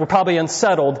guards were probably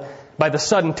unsettled by the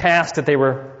sudden task that they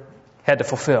had to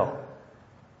fulfill.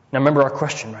 Now remember our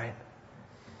question, right?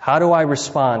 How do I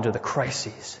respond to the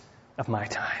crises of my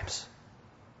times?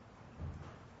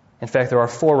 In fact, there are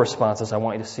 4 responses I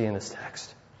want you to see in this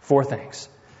text. 4 things.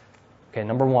 Okay,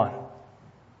 number 1.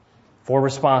 4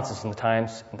 responses in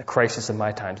the crisis of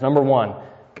my times. Number 1,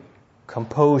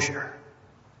 composure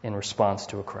in response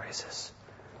to a crisis.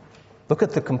 Look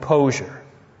at the composure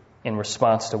in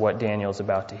response to what Daniel is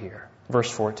about to hear. Verse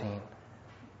 14.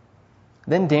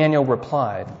 Then Daniel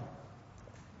replied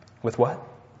with what?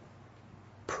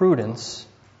 Prudence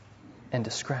and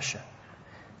discretion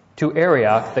to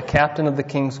Arioch, the captain of the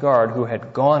king's guard, who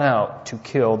had gone out to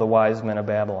kill the wise men of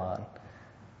Babylon.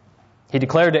 He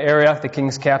declared to Arioch, the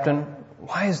king's captain,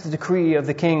 "Why is the decree of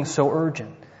the king so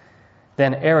urgent?"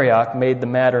 Then Arioch made the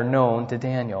matter known to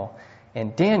Daniel,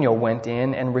 and Daniel went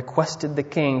in and requested the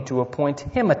king to appoint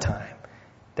him a time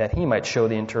that he might show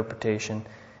the interpretation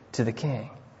to the king.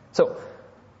 So,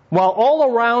 while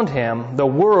all around him the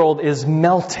world is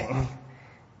melting,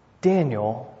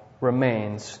 Daniel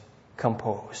remains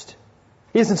composed.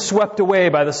 He isn't swept away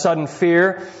by the sudden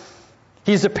fear.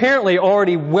 He's apparently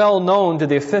already well known to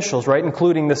the officials, right,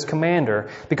 including this commander.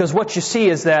 Because what you see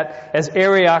is that as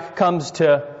Arioch comes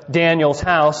to Daniel's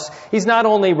house, he's not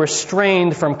only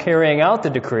restrained from carrying out the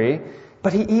decree,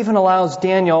 but he even allows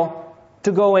Daniel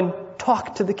to go and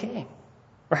talk to the king,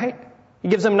 right? He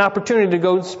gives him an opportunity to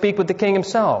go speak with the king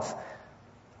himself.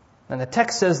 And the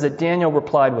text says that Daniel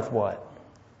replied with what?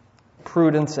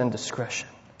 Prudence and discretion,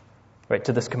 right,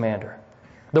 to this commander.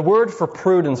 The word for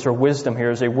prudence or wisdom here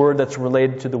is a word that's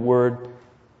related to the word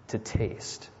to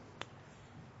taste.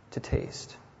 To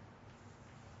taste.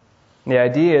 The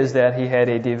idea is that he had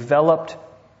a developed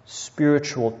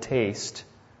spiritual taste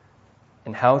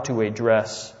in how to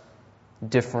address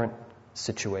different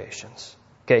situations.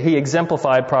 Okay, he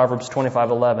exemplified Proverbs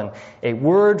 25:11. A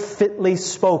word fitly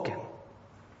spoken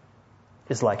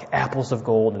is like apples of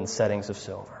gold in settings of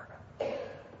silver.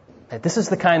 This is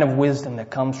the kind of wisdom that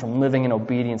comes from living in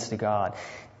obedience to God.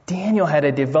 Daniel had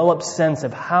a developed sense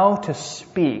of how to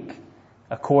speak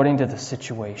according to the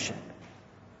situation.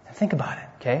 Now think about it,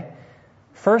 okay?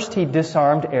 First, he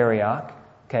disarmed Arioch,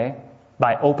 okay,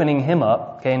 by opening him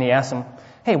up, okay, and he asked him,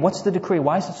 "Hey, what's the decree?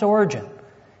 Why is it so urgent?"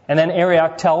 And then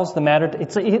Arioch tells the matter.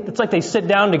 It's like they sit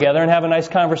down together and have a nice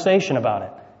conversation about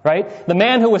it, right? The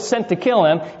man who was sent to kill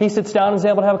him, he sits down and is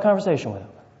able to have a conversation with him.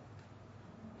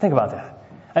 Think about that.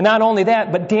 And not only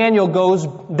that, but Daniel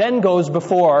then goes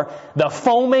before the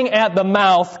foaming at the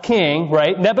mouth king,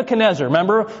 right? Nebuchadnezzar,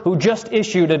 remember, who just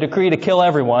issued a decree to kill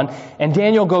everyone. And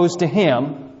Daniel goes to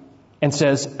him and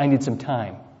says, I need some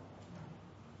time.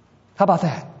 How about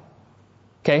that?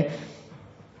 Okay?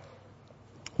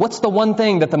 What's the one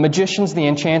thing that the magicians, the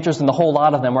enchanters, and the whole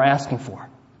lot of them were asking for?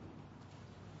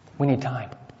 We need time.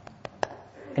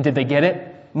 And did they get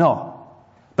it? No.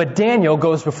 But Daniel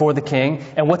goes before the king,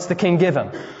 and what's the king give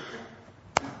him?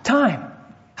 Time.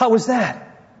 How was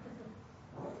that?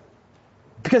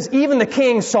 Because even the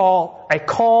king saw a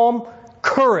calm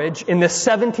courage in this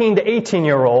 17 to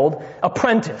 18-year-old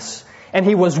apprentice, and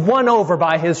he was won over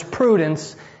by his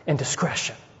prudence and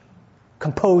discretion.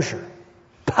 Composure.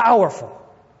 Powerful.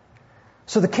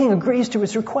 So the king agrees to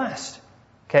his request.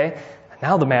 Okay?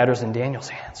 Now the matter's in Daniel's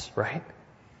hands, right?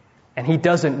 And he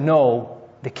doesn't know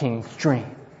the king's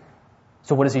dream.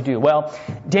 So what does he do? Well,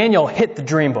 Daniel hit the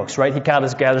dream books, right? He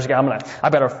gathers, I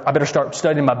better start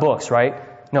studying my books,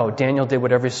 right? No, Daniel did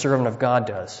what every servant of God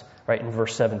does, right? In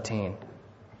verse 17.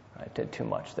 I did too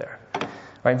much there.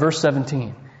 Right, verse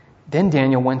 17. Then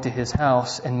Daniel went to his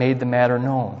house and made the matter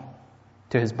known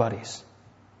to his buddies.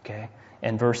 Okay?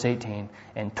 And verse 18.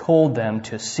 And told them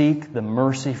to seek the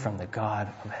mercy from the God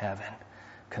of heaven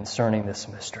concerning this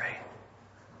mystery.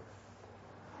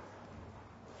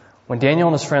 When Daniel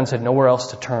and his friends had nowhere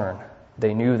else to turn,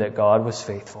 they knew that God was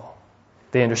faithful.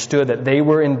 They understood that they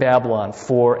were in Babylon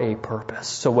for a purpose.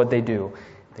 So what they do?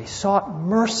 They sought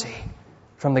mercy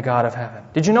from the God of heaven.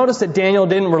 Did you notice that Daniel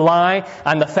didn't rely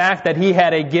on the fact that he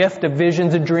had a gift of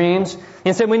visions and dreams?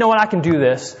 He said, well, you know what? I can do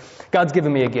this. God's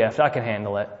given me a gift. I can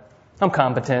handle it. I'm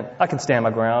competent. I can stand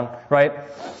my ground, right?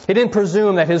 He didn't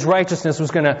presume that his righteousness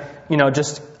was going to,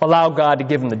 just allow God to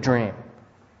give him the dream.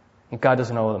 And God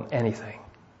doesn't owe them anything.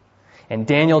 And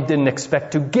Daniel didn't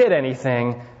expect to get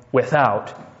anything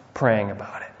without praying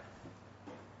about it.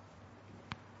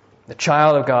 The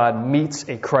child of God meets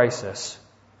a crisis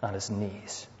on his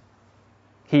knees.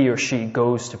 He or she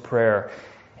goes to prayer,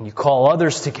 and you call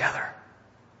others together,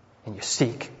 and you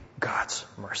seek God's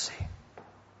mercy.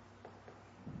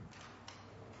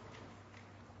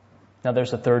 Now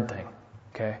there's a third thing,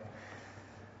 okay?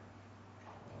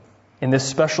 In this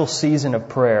special season of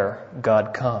prayer,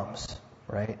 God comes,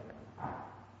 right?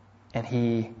 And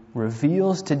He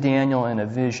reveals to Daniel in a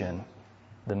vision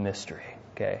the mystery,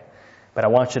 okay? But I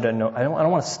want you to know, I don't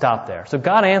want to stop there. So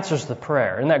God answers the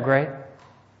prayer. Isn't that great?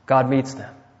 God meets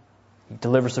them. He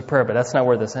delivers the prayer, but that's not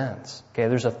where this ends. Okay,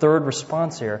 there's a third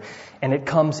response here, and it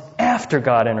comes after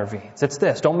God intervenes. It's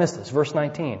this. Don't miss this. Verse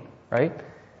 19, right?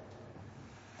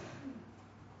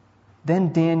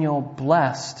 Then Daniel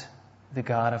blessed the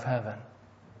God of heaven.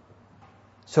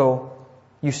 So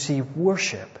you see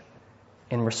worship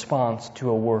in response to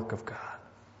a work of God.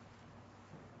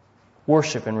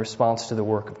 Worship in response to the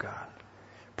work of God.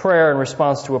 Prayer in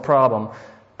response to a problem,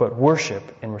 but worship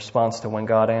in response to when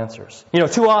God answers.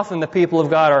 Too often the people of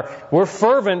God we're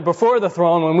fervent before the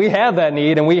throne when we have that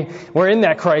need and we're in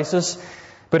that crisis,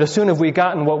 but as soon as we've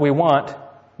gotten what we want,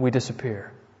 we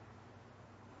disappear.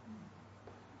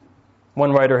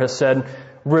 One writer has said,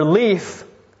 relief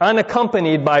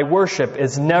unaccompanied by worship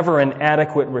is never an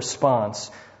adequate response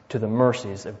to the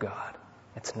mercies of God.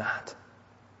 It's not.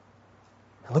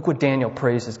 And look what Daniel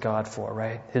praises God for,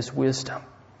 right? His wisdom,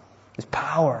 His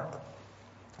power,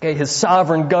 okay, His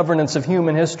sovereign governance of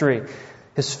human history,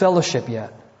 His fellowship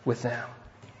yet with them.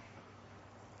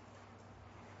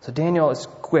 So Daniel is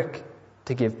quick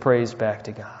to give praise back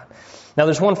to God. Now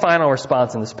there's one final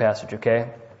response in this passage,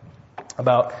 okay?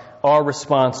 About our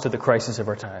response to the crisis of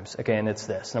our times. Okay, and it's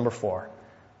this. Number 4.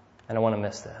 I don't want to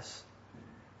miss this.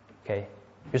 Okay,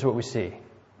 here's what we see.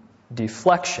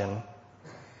 Deflection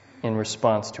in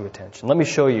response to attention. Let me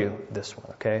show you this one,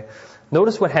 okay?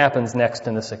 Notice what happens next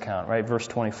in this account, right? Verse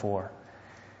 24.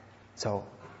 So,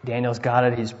 Daniel's got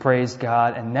it. He's praised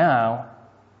God. And now,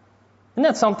 isn't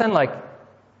that something like,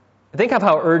 think of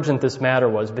how urgent this matter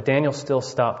was, but Daniel still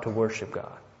stopped to worship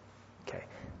God. Okay.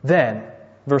 Then,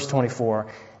 verse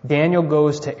 24, Daniel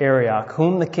goes to Arioch,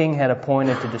 whom the king had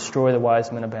appointed to destroy the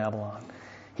wise men of Babylon.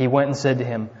 He went and said to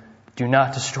him, do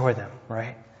not destroy them,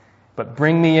 right? But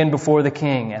bring me in before the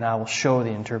king, and I will show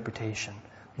the interpretation.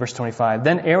 Verse 25,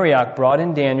 then Arioch brought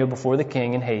in Daniel before the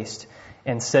king in haste,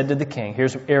 and said to the king,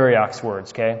 here's Arioch's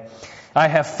words, okay? I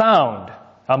have found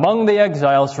among the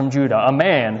exiles from Judah a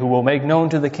man who will make known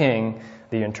to the king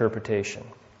the interpretation.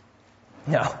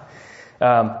 Now,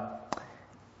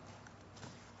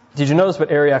 Did you notice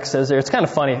what Arioch says there? It's kind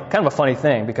of a funny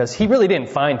thing, because he really didn't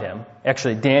find him.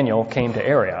 Actually, Daniel came to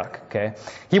Arioch, okay?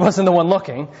 He wasn't the one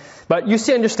looking. But you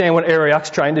see, understand what Arioch's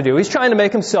trying to do. He's trying to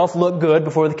make himself look good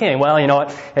before the king. Well, you know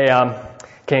what? Hey,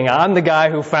 king, I'm the guy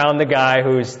who found the guy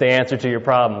who's the answer to your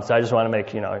problems. I just want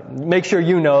to make sure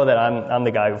you know that I'm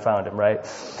the guy who found him, right?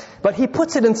 But he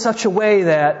puts it in such a way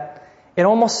that it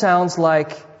almost sounds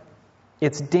like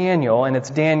it's Daniel and it's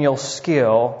Daniel's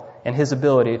skill and his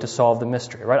ability to solve the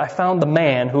mystery, right? I found the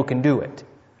man who can do it.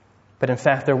 But in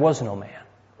fact, there was no man,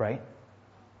 right?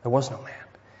 There was no man.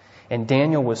 And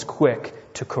Daniel was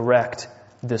quick to correct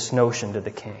this notion to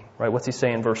the king, right? What's he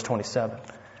say in verse 27?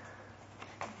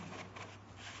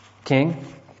 King,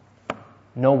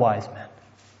 no wise men,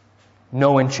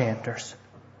 no enchanters,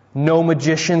 no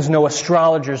magicians, no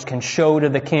astrologers can show to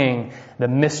the king the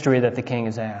mystery that the king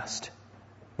has asked.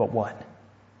 But what?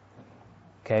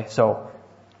 Okay, so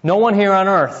no one here on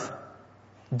earth.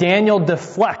 Daniel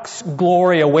deflects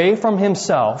glory away from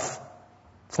himself.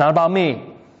 It's not about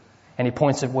me. And he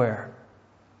points it where?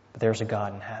 But there's a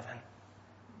God in heaven.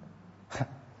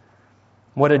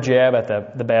 What a jab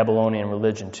at the Babylonian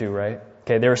religion too, right?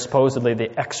 Okay, they're supposedly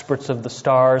the experts of the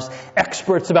stars,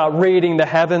 experts about reading the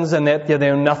heavens, and that they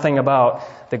know nothing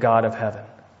about the God of heaven.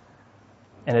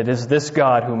 And it is this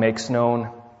God who makes known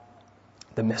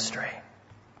the mystery.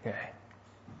 Okay.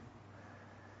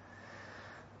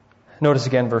 Notice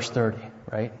again verse 30,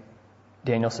 right?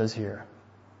 Daniel says here,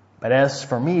 but as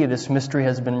for me, this mystery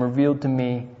has been revealed to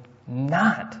me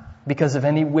not because of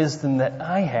any wisdom that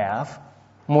I have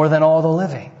more than all the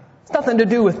living. It's nothing to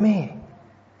do with me.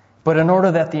 But in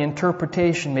order that the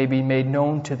interpretation may be made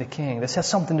known to the king. This has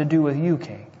something to do with you,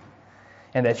 king.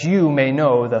 And that you may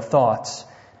know the thoughts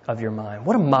of your mind.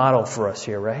 What a model for us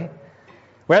here, right?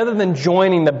 Rather than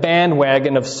joining the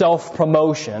bandwagon of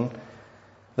self-promotion,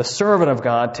 the servant of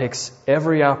God takes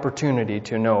every opportunity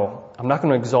to know, I'm not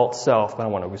going to exalt self, but I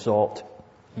want to exalt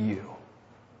you.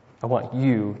 I want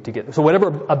you to get... So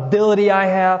whatever ability I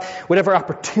have, whatever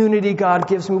opportunity God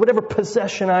gives me, whatever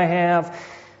possession I have,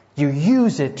 you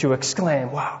use it to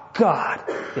exclaim, wow, God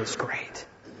is great.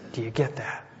 Do you get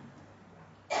that?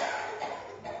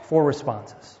 4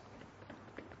 responses.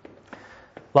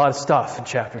 A lot of stuff in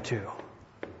chapter 2.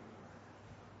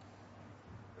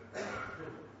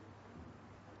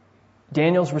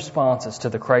 Daniel's responses to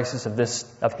the crisis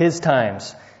of his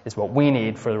times is what we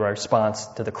need for the response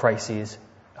to the crises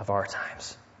of our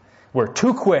times. We're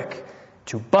too quick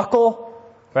to buckle,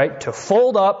 right, to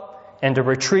fold up and to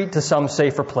retreat to some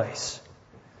safer place.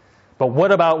 But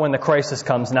what about when the crisis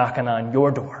comes knocking on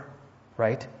your door,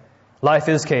 right? Life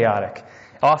is chaotic.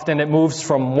 Often it moves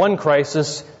from one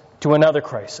crisis to another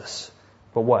crisis.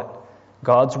 But what?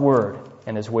 God's Word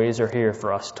and His ways are here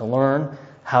for us to learn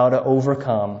how to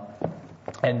overcome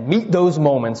and meet those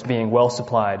moments being well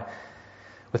supplied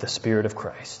with the Spirit of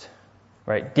Christ.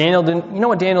 Right? You know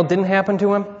what Daniel didn't happen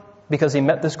to him because he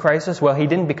met this crisis? Well, he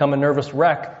didn't become a nervous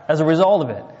wreck as a result of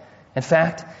it. In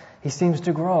fact, he seems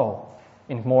to grow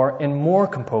in more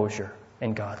composure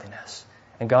and godliness.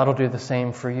 And God will do the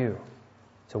same for you.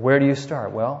 So where do you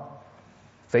start? Well,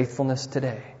 faithfulness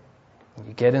today.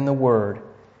 You get in the Word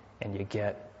and you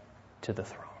get to the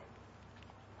throne.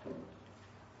 Is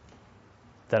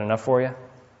that enough for you? All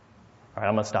right,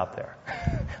 I'm going to stop there.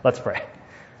 Let's pray.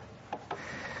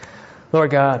 Lord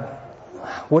God,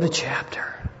 what a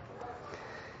chapter.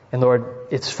 And Lord,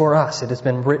 it's for us. It has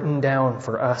been written down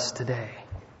for us today.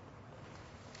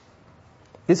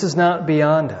 This is not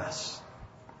beyond us.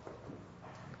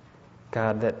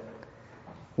 God, that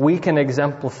we can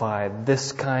exemplify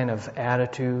this kind of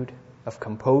attitude of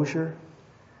composure,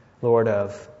 Lord,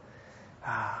 of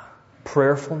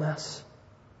prayerfulness,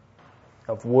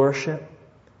 of worship,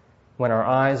 when our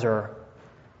eyes are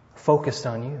focused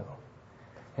on you.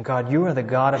 And God, you are the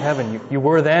God of heaven. You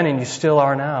were then and you still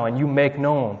are now, and you make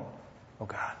known, oh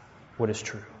God, what is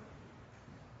true.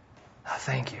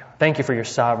 Thank you. Thank you for your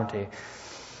sovereignty.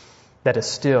 That is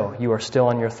still, you are still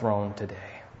on your throne today.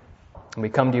 And we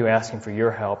come to you asking for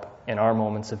your help in our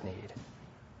moments of need.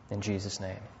 In Jesus'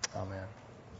 name, amen.